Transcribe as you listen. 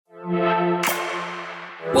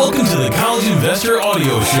Welcome to the College Investor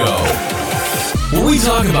Audio Show, where we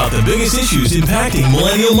talk about the biggest issues impacting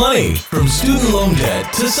millennial money, from student loan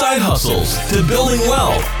debt to side hustles to building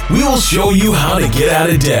wealth. We will show you how to get out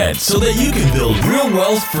of debt so that you can build real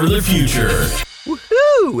wealth for the future.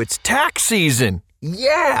 Woohoo! It's tax season!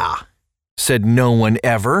 Yeah! Said no one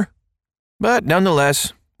ever. But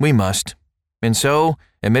nonetheless, we must. And so,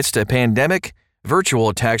 amidst a pandemic,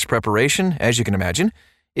 virtual tax preparation, as you can imagine,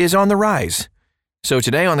 is on the rise. So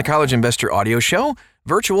today on the College Investor Audio Show,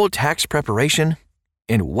 virtual tax preparation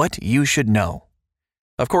and what you should know.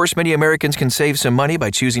 Of course, many Americans can save some money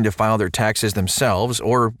by choosing to file their taxes themselves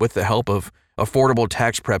or with the help of affordable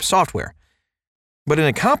tax prep software. But in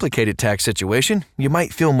a complicated tax situation, you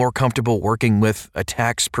might feel more comfortable working with a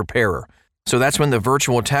tax preparer. So that's when the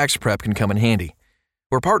virtual tax prep can come in handy.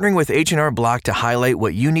 We're partnering with H&R Block to highlight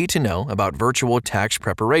what you need to know about virtual tax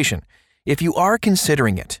preparation. If you are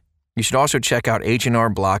considering it, you should also check out H&R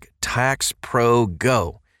Block Tax Pro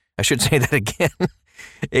Go. I should say that again.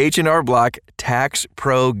 H&R Block Tax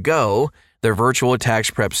Pro Go, their virtual tax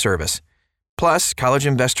prep service. Plus, College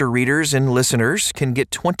Investor readers and listeners can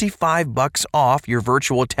get $25 off your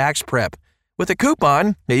virtual tax prep with a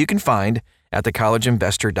coupon that you can find at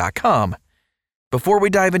thecollegeinvestor.com. Before we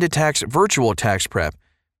dive into virtual tax prep,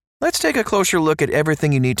 let's take a closer look at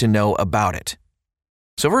everything you need to know about it.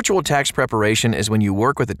 So virtual tax preparation is when you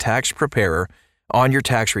work with a tax preparer on your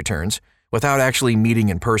tax returns without actually meeting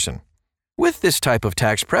in person. With this type of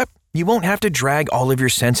tax prep, you won't have to drag all of your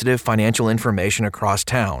sensitive financial information across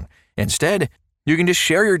town. Instead, you can just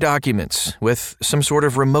share your documents with some sort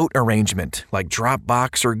of remote arrangement like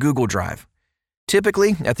Dropbox or Google Drive.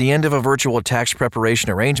 Typically, at the end of a virtual tax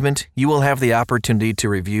preparation arrangement, you will have the opportunity to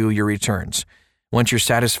review your returns. Once you're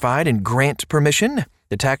satisfied and grant permission,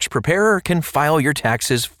 the tax preparer can file your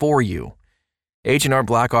taxes for you. H&R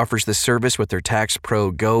Block offers this service with their Tax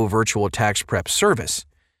Pro Go virtual tax prep service.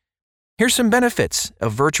 Here's some benefits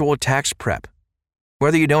of virtual tax prep.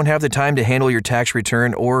 Whether you don't have the time to handle your tax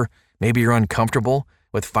return or maybe you're uncomfortable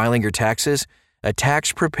with filing your taxes, a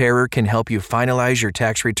tax preparer can help you finalize your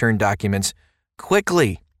tax return documents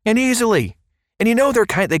quickly and easily. And you know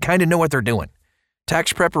they kind of know what they're doing.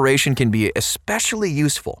 Tax preparation can be especially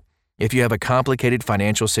useful if you have a complicated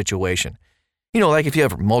financial situation. Like if you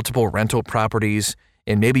have multiple rental properties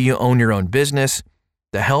and maybe you own your own business,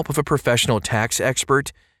 the help of a professional tax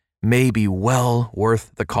expert may be well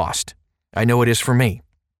worth the cost. I know it is for me.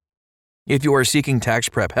 If you are seeking tax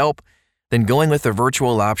prep help, then going with the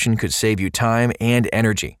virtual option could save you time and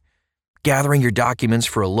energy. Gathering your documents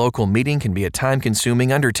for a local meeting can be a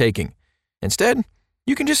time-consuming undertaking. Instead,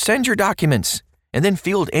 you can just send your documents and then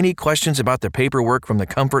field any questions about the paperwork from the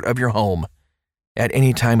comfort of your home at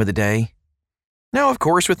any time of the day. Now, of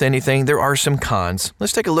course, with anything, there are some cons.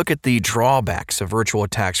 Let's take a look at the drawbacks of virtual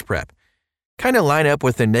tax prep. Kind of line up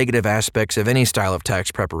with the negative aspects of any style of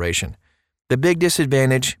tax preparation. The big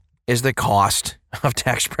disadvantage is the cost of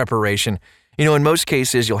tax preparation. In most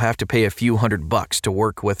cases, you'll have to pay a few $100 to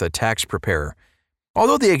work with a tax preparer.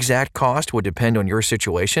 Although the exact cost would depend on your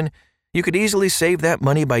situation, you could easily save that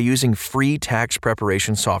money by using free tax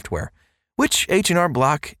preparation software, which H&R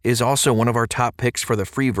Block is also one of our top picks for the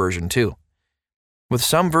free version too. With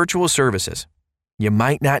some virtual services, you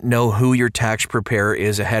might not know who your tax preparer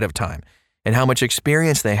is ahead of time and how much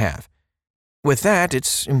experience they have. With that,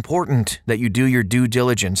 it's important that you do your due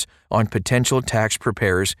diligence on potential tax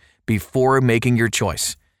preparers before making your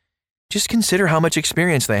choice. Just consider how much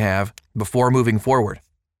experience they have before moving forward.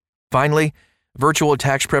 Finally, virtual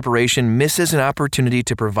tax preparation misses an opportunity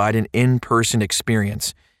to provide an in-person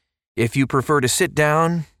experience. If you prefer to sit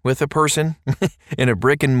down with a person in a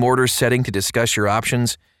brick-and-mortar setting to discuss your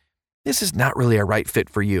options, this is not really a right fit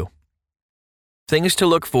for you. Things to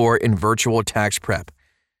look for in virtual tax prep.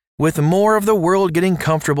 With more of the world getting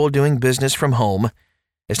comfortable doing business from home,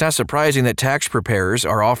 it's not surprising that tax preparers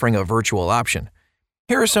are offering a virtual option.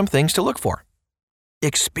 Here are some things to look for.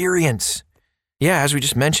 Experience. Yeah, as we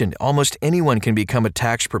just mentioned, almost anyone can become a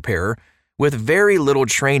tax preparer with very little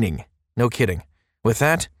training. No kidding. With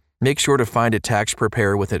that, make sure to find a tax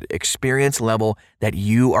preparer with an experience level that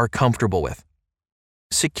you are comfortable with.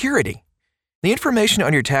 Security. The information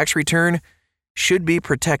on your tax return should be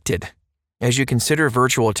protected. As you consider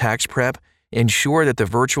virtual tax prep, ensure that the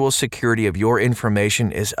virtual security of your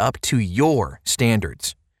information is up to your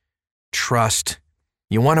standards. Trust.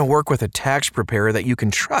 You want to work with a tax preparer that you can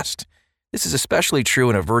trust. This is especially true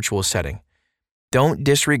in a virtual setting. Don't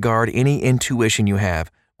disregard any intuition you have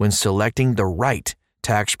when selecting the right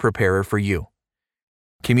tax preparer for you.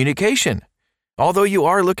 Communication. Although you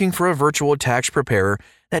are looking for a virtual tax preparer,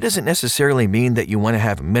 that doesn't necessarily mean that you want to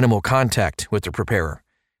have minimal contact with the preparer.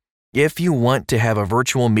 If you want to have a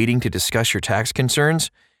virtual meeting to discuss your tax concerns,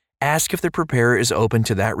 ask if the preparer is open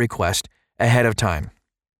to that request ahead of time.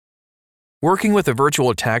 Working with a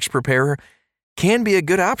virtual tax preparer can be a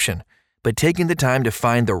good option, but taking the time to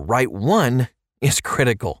find the right one is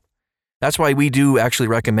critical. That's why we do actually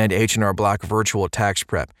recommend H&R Block Virtual Tax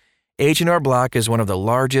Prep. H&R Block is one of the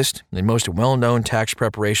largest and most well-known tax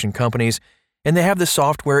preparation companies, and they have the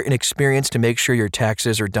software and experience to make sure your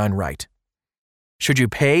taxes are done right. Should you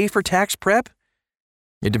pay for tax prep?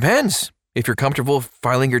 It depends. If you're comfortable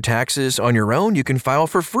filing your taxes on your own, you can file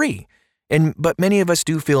for free. But many of us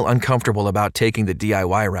do feel uncomfortable about taking the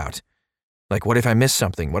DIY route. Like, what if I miss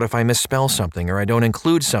something? What if I misspell something or I don't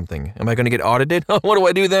include something? Am I going to get audited? What do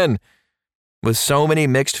I do then? With so many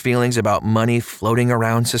mixed feelings about money floating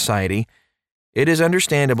around society, it is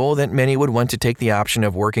understandable that many would want to take the option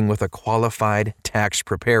of working with a qualified tax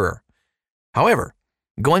preparer. However,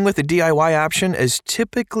 going with the DIY option is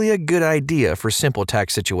typically a good idea for simple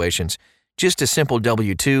tax situations. Just a simple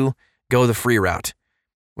W-2, go the free route.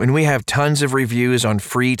 When we have tons of reviews on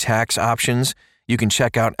free tax options, you can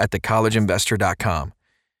check out at thecollegeinvestor.com.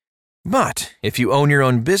 But if you own your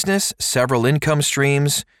own business, several income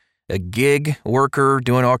streams, a gig worker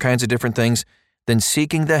doing all kinds of different things, then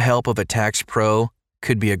seeking the help of a tax pro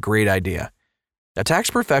could be a great idea. A tax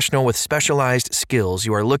professional with specialized skills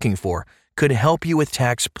you are looking for could help you with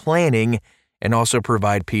tax planning and also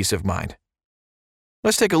provide peace of mind.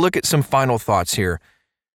 Let's take a look at some final thoughts here.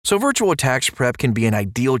 So virtual tax prep can be an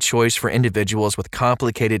ideal choice for individuals with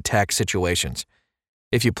complicated tax situations.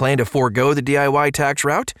 If you plan to forego the DIY tax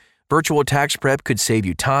route, virtual tax prep could save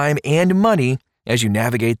you time and money as you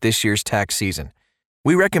navigate this year's tax season.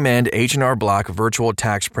 We recommend H&R Block Virtual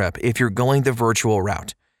Tax Prep if you're going the virtual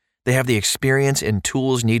route. They have the experience and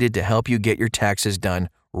tools needed to help you get your taxes done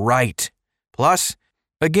right. Plus,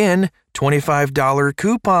 again, $25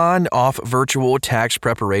 coupon off virtual tax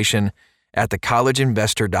preparation at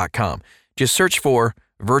thecollegeinvestor.com. Just search for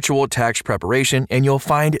virtual tax preparation and you'll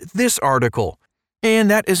find this article. And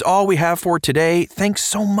that is all we have for today. Thanks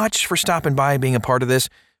so much for stopping by and being a part of this.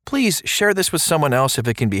 Please share this with someone else if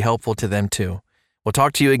it can be helpful to them too. We'll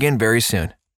talk to you again very soon.